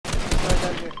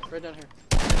Right down here.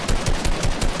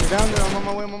 You're down there. I'm on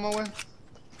my way. I'm on my way.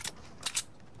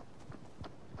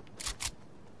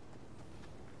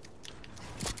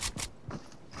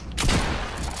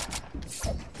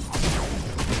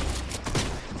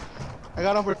 I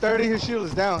got him for 30. His shield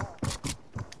is down.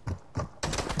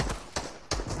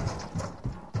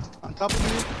 On top of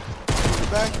me. In the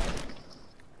back.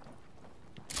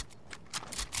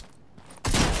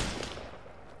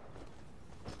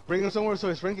 Bring him somewhere so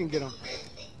his friend can get him.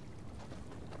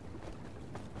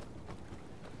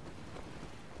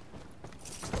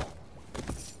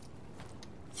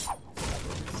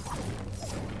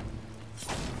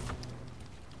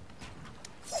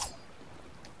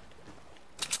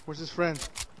 Where's his friend?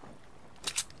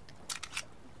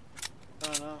 I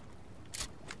don't know.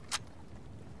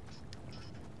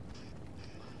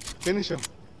 Finish him.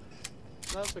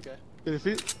 No, it's okay. Get his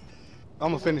feet.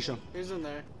 I'm gonna finish him. He's in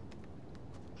there.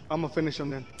 I'm gonna finish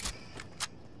him then.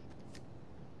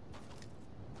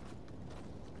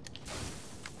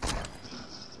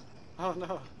 Oh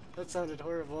no, that sounded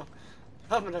horrible.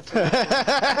 I'm gonna finish him.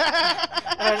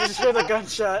 I just heard the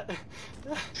gunshot.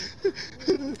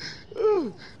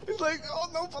 It's like, oh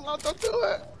no, Fallout, don't do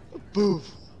it. Boof.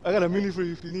 I got a mini for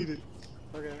you if you need it.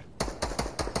 Okay.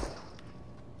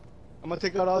 I'm gonna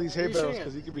take out all these hay you barrels shooting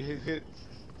because he could be hit.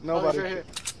 Oh, Nobody. he's right here.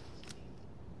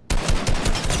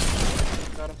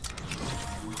 Got him.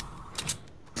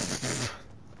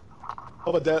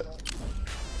 How about that?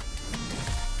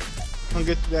 Come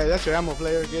get that. That's your ammo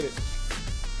player. Get it.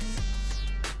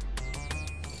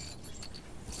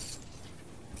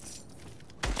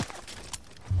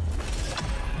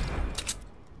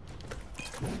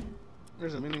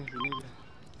 There's a mini if you need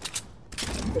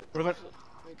it.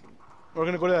 We're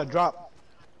gonna go to that drop.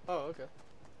 Oh, okay.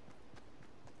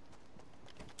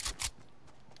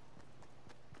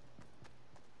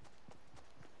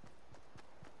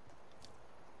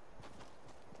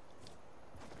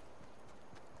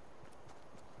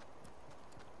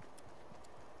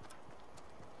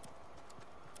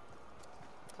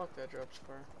 Fuck, that drops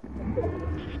far.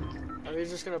 Are we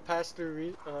just gonna pass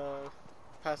through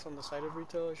pass on the side of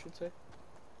retail, I should say?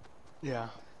 Yeah.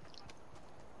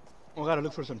 We gotta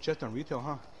look for some chests on retail,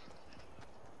 huh?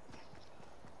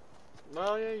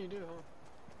 Oh yeah, you do, huh?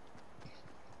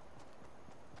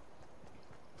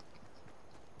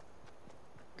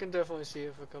 Can definitely see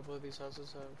if a couple of these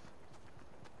houses have.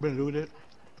 Been looted.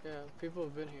 Yeah, people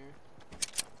have been here.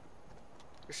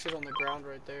 There's shit on the ground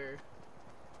right there.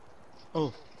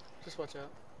 Oh. Just watch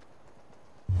out.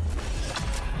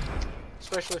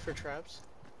 Especially for traps.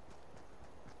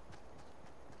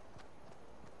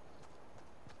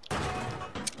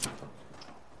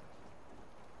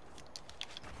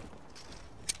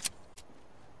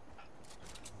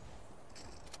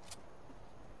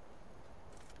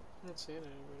 I'm not seeing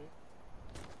anybody.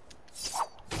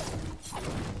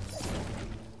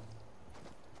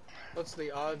 What's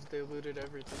the odds they looted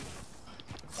everything?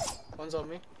 One's on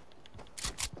me.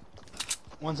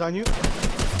 One's on you.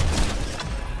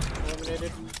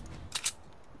 Eliminated.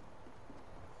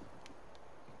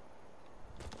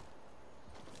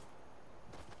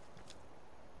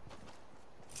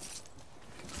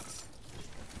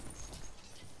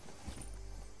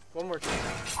 One more time.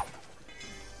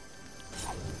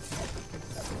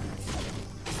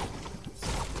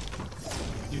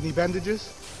 You need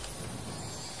bandages?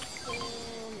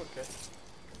 Okay.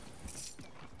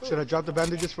 Should I drop the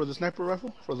bandages for the sniper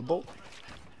rifle? For the bolt?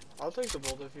 I'll take the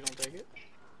bolt if you don't take it.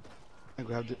 I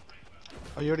grabbed it.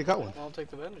 Oh, you already got one. I'll take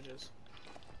the bandages.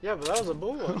 Yeah, but that was a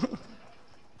bull one.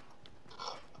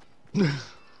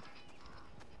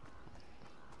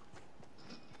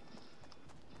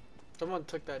 Someone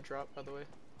took that drop, by the way.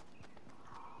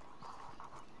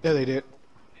 Yeah, they did.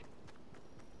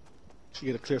 Should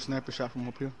get a clear sniper shot from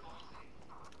up here.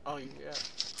 Oh, yeah.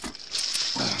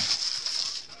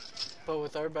 But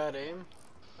with our bad aim,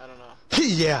 I don't know.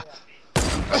 Yeah.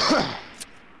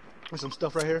 There's some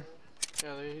stuff right here.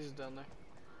 Yeah, he's down there.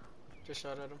 Just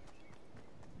shot at him.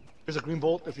 There's a green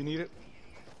bolt if you need it.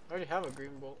 I already have a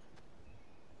green bolt.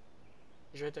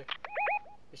 He's right there.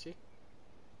 You see?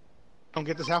 Come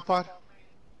get this half pod.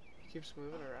 He keeps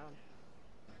moving around.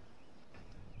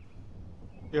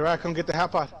 You're right, come get the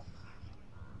half pod.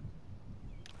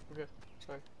 Okay,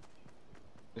 sorry.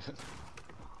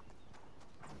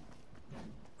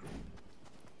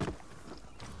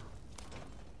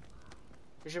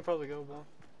 We should probably go, Ball.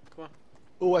 Come on.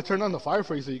 Oh, I turned on the fire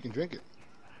for you so you can drink it.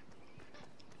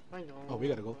 I know. Oh, we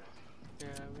gotta go. Yeah,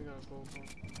 we gotta go, Ball.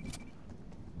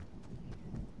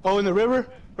 Oh, in the river?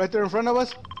 Right there in front of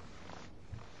us?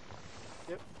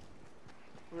 Yep.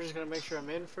 We're just gonna make sure I'm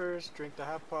in first, drink the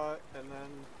half pot, and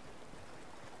then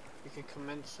You can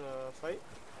commence a fight.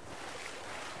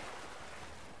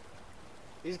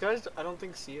 These guys, I don't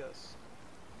think see us.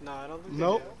 No, I don't think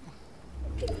Nope.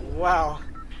 they do. Wow.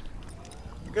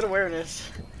 Good awareness.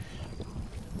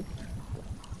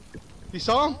 You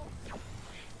saw him?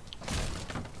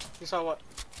 You saw what?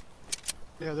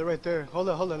 Yeah, they're right there. Hold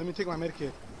on, hold on. Let me take my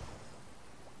medkit.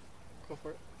 Go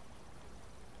for it.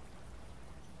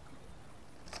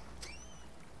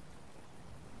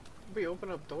 We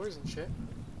open up doors and shit.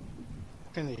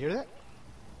 Can they hear that?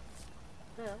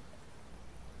 Yeah.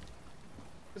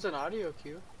 It's an audio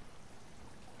cue.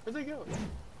 Where'd they go?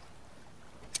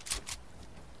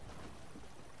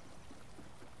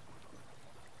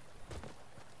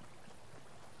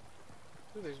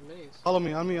 Ooh, there's minis. Follow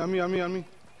me, on me, on me, on me, on me.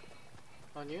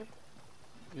 On you?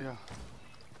 Yeah.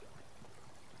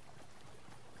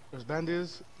 There's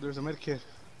bandages. There's a medkit.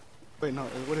 Wait, no.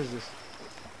 What is this?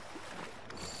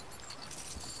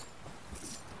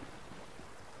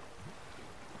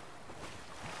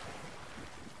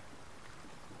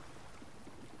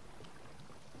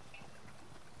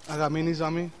 I got minis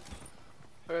on me.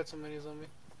 I got some minis on me.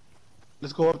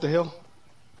 Let's go up the hill.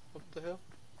 Up the hill?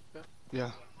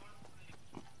 Yeah.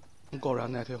 We'll go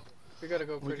around that hill. We gotta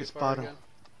go We pretty can far spot 'em. again.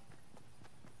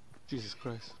 Jesus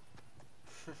Christ.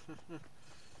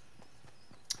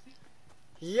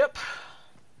 Yep.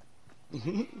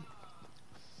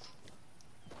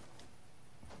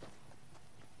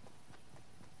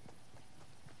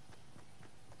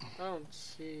 I don't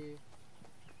see.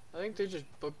 I think they just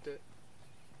booked it.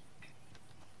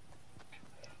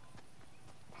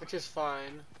 Which is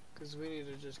fine, because we need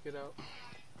to just get out.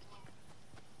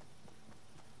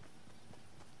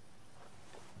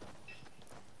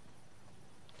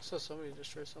 I saw somebody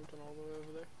destroy something all the way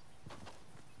over there.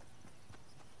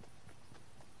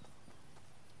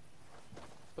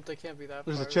 But they can't be that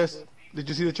There's far. a chest. so- Did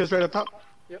you see the chest right up top?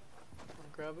 I'll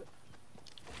grab it.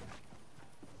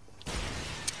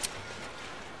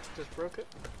 Just broke it.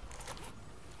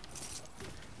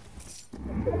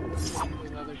 There's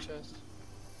another chest.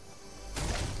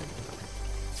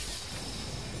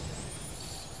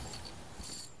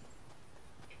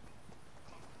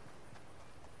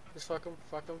 Just fuck him,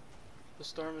 fuck him. The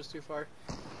storm is too far.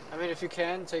 I mean, if you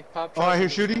can, take pop Oh, I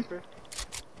shots hear with the shooting. sniper.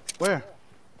 Where?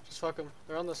 Just fuck them.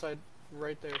 They're on the side,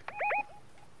 right there.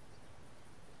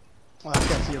 Oh, I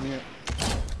can't see him yet.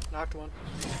 Knocked one,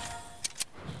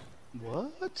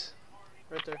 What?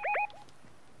 right there.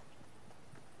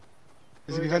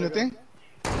 Is Where he we behind the gotta thing?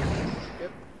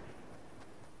 Yep.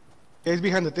 Yeah, he's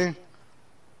behind the thing.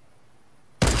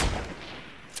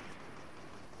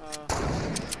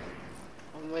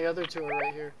 And the other two are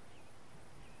right here.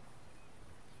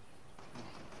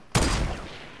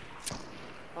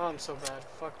 Oh, I'm so bad.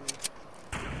 Fuck me.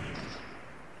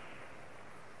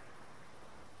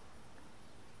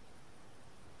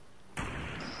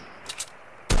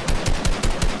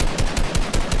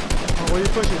 Oh, where are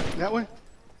you pushing? That way?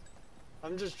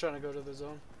 I'm just trying to go to the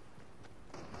zone.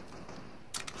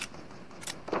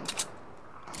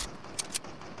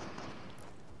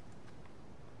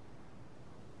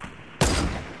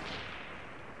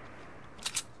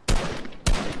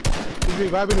 He's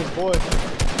reviving his boy.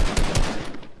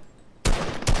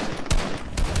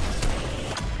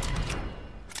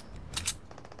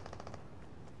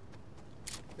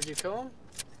 Did you kill him?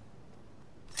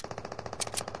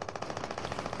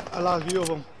 I lost view of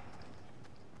him.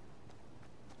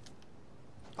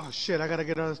 Oh shit, I gotta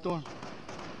get out of the storm.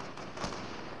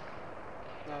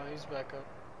 No, he's back up.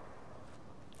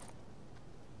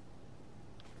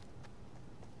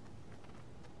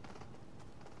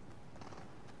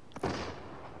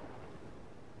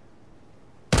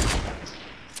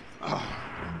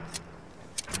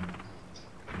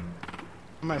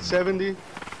 I'm at 70.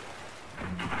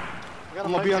 I got a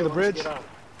I'm gonna be on medkit the once you bridge. get out.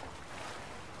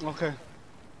 Okay.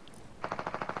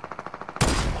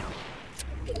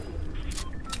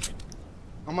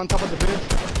 I'm on top of the bridge.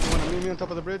 You wanna meet me on top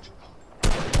of the bridge?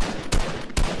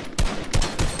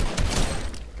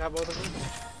 Got both of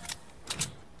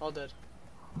them. All dead.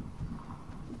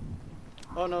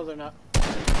 Oh no, they're not.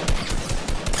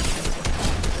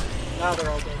 Now they're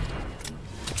all dead.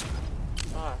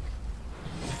 Fuck.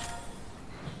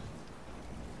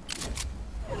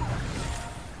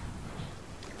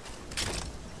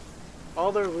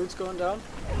 All their loot's going down.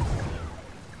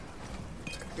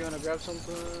 You wanna grab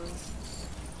something?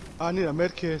 I need a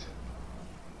med kit.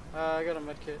 I got a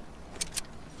medkit.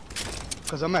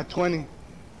 Cause I'm at 20.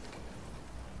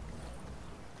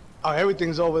 Oh,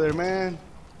 everything's over there, man.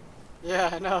 Yeah,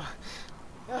 I know.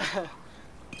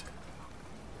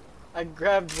 I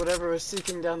grabbed whatever was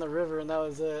seeking down the river and that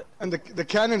was it. And the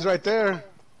cannon's right there.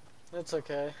 It's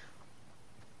okay.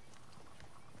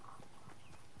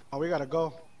 Oh, we gotta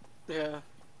go. Yeah.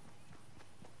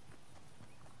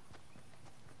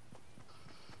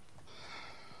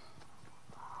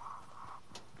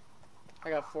 I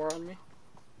got 4 on me.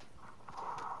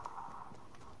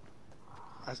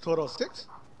 That's total 6.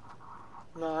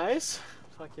 Nice.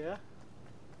 Fuck yeah.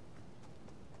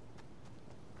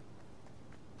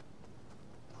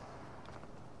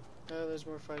 Yeah, there's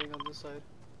more fighting on this side.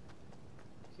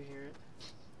 You can hear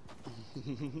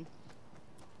it.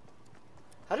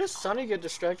 How does Sonny get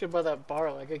distracted by that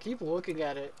bar? Like, I keep looking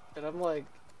at it, and I'm like,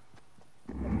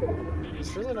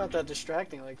 it's really not that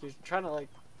distracting. Like, you're trying to, like,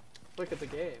 look at the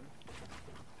game.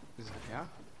 Is it, yeah?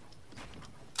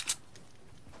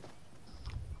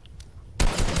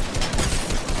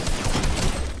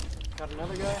 Got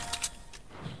another guy.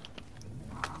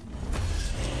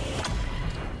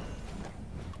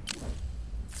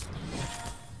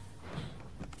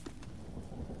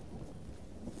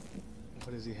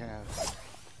 What does he have?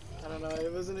 I don't know, I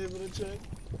wasn't able to check.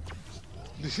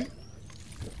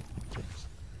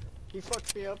 He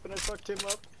fucked me up and I fucked him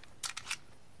up.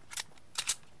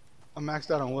 I'm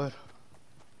maxed out on wood.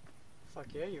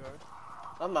 Fuck yeah, you are.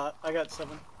 I'm not. I got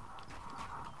 7.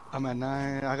 I'm at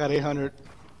 9. I got 800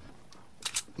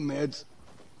 meds.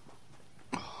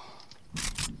 So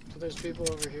there's people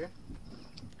over here.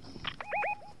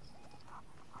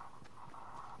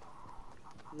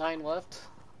 9 left.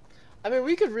 I mean,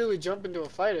 we could really jump into a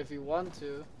fight if you want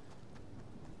to.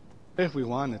 If we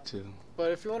wanted to.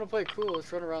 But if you want to play cool,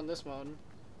 let's run around this mountain.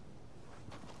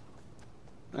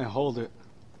 And hold it.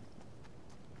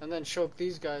 And then choke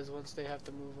these guys once they have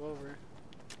to move over.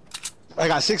 I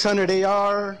got 600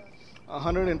 AR,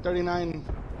 139,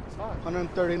 Fuck.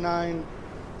 139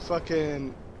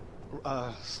 fucking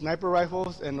sniper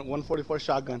rifles, and 144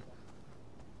 shotgun.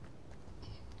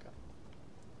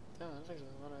 Damn, that's actually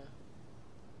a lot of...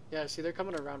 Yeah, see, they're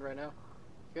coming around right now.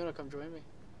 If you want to come join me.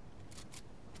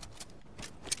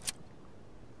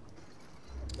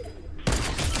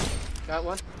 Got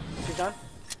one. He's done.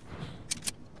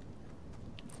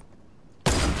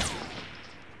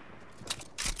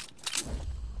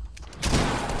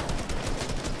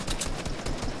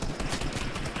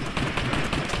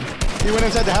 He went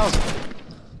inside the house.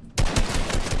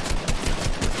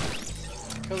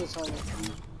 Kill this homie.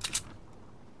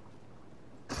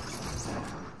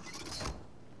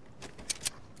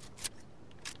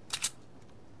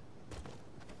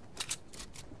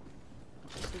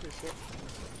 Take your shit.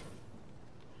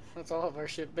 That's all of our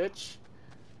shit, bitch.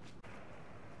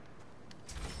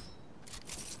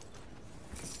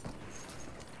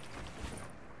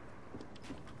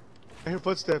 I hear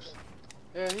footsteps.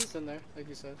 Yeah, he's in there, like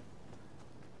you said.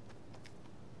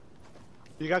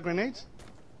 You got grenades?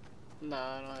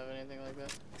 Nah, I don't have anything like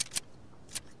that.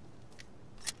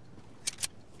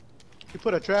 You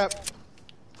put a trap.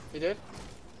 You did?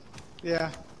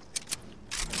 Yeah.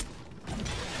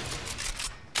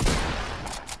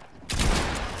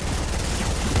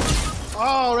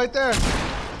 Oh, right there.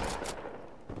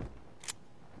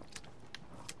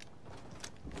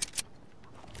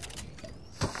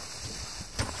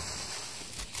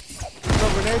 No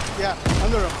grenade? Yeah,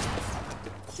 under him.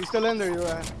 He's still in there, you're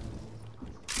right.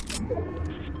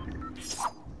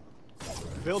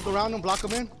 Build around him, block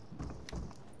him in.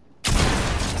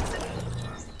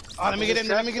 Oh, let me get in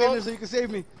there, so you can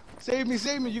save me. Save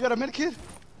me. You got a med kit?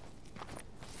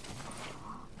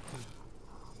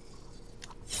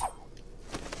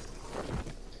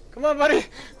 Come on, buddy!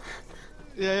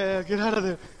 Yeah, get out of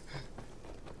there.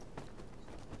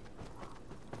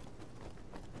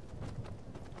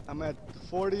 I'm at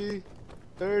 40,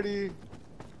 30.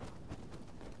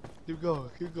 Keep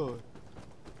going.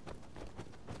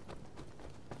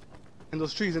 In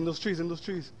those trees.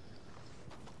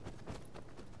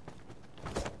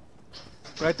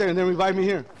 Right there, and then revive me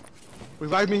here.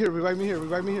 Revive me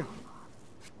here.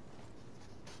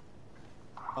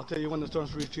 I'll tell you when the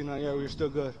storm's reaching out. Yeah, we're still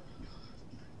good.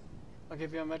 I'll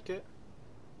give you a med kit.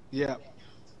 Yeah.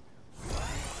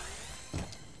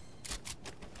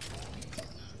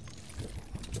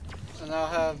 And I'll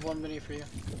have 1 mini for you.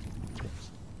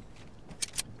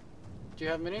 Do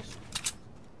you have minis?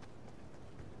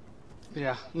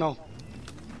 Yeah, no.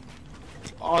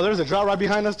 Oh, there's a drop right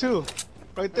behind us too.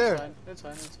 Right there. It's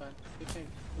fine. You think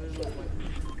there's no point.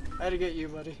 I had to get you,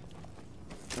 buddy.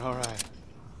 Alright.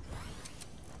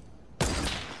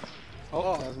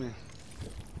 Oh, that's me.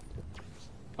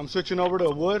 I'm switching over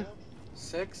to wood.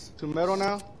 6. To metal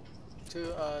now.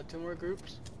 2 more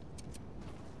groups.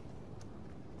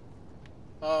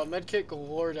 Medkit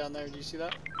galore down there. Do you see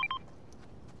that?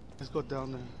 Let's go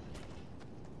down there.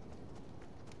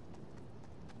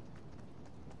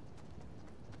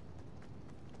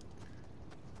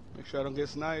 sure I don't get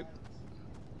sniped.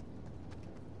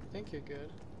 I think you're good.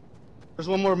 There's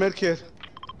one more med kit.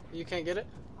 You can't get it?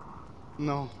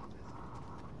 No.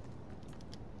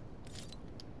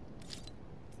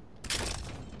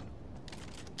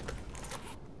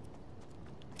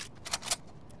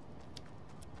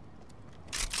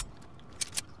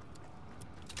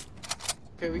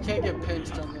 Okay, we can't get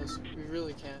pinched on this. We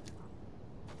really can't.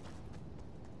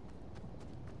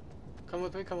 Come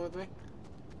with me, come with me.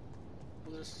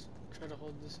 We'll just try to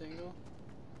hold this angle.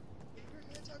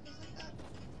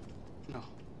 No.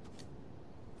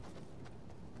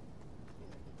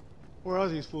 Where are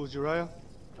these fools, Uriah?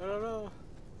 I don't know.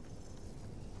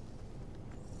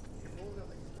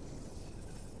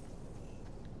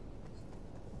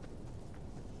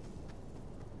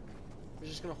 We're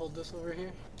just gonna hold this over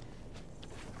here.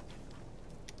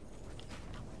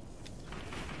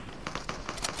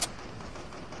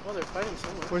 Oh, they're fighting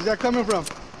somewhere. Where's that coming from?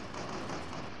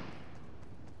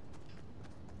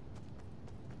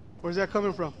 Where's that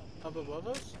coming from? Up above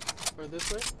us? Or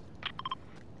this way?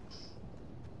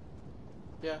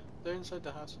 Yeah, they're inside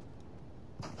the house.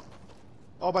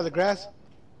 All by the grass?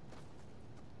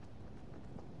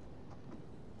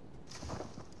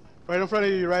 Right in front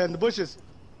of you, right in the bushes.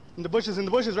 In the bushes,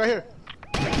 right here.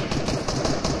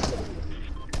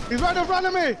 He's right in front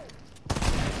of me!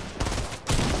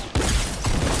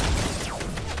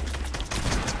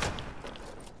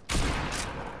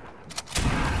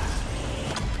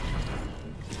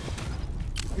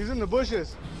 He's in the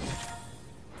bushes.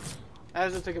 I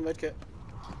have to take a medkit.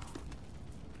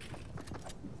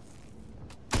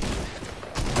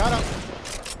 Got him.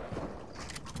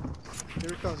 Here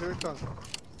he comes, here he comes.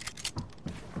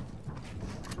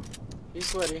 He's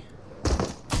sweaty.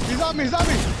 He's on me, he's on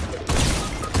me!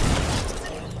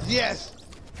 Yes!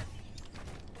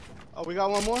 Oh, we got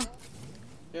one more?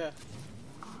 Yeah.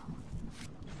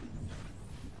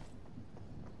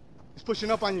 He's pushing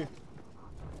up on you.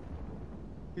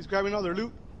 He's grabbing all their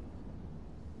loot.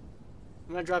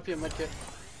 I'm gonna drop you a medkit.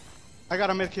 I got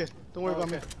a med kit. Don't worry about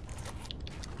me.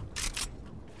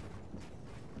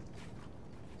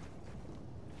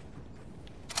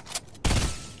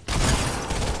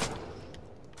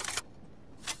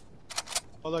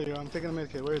 Hold on, I'm taking a med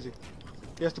kit. Where is he?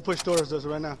 He has to push towards us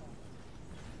right now.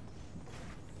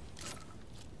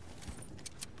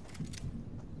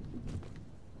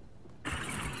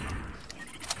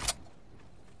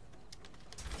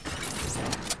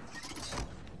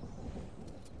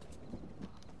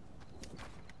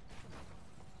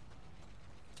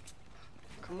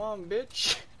 Come on,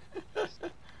 bitch.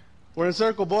 We're in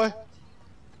circle, boy.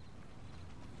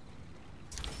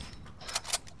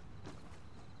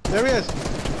 There he is.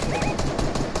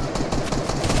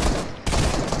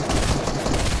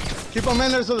 Keep him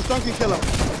in there so the skunk can kill him.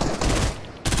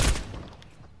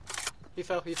 He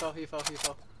fell, he fell, he fell, he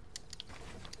fell.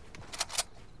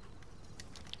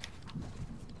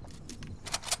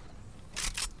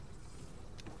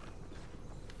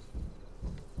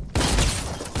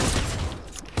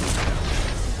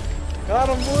 Got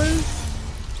him, boys!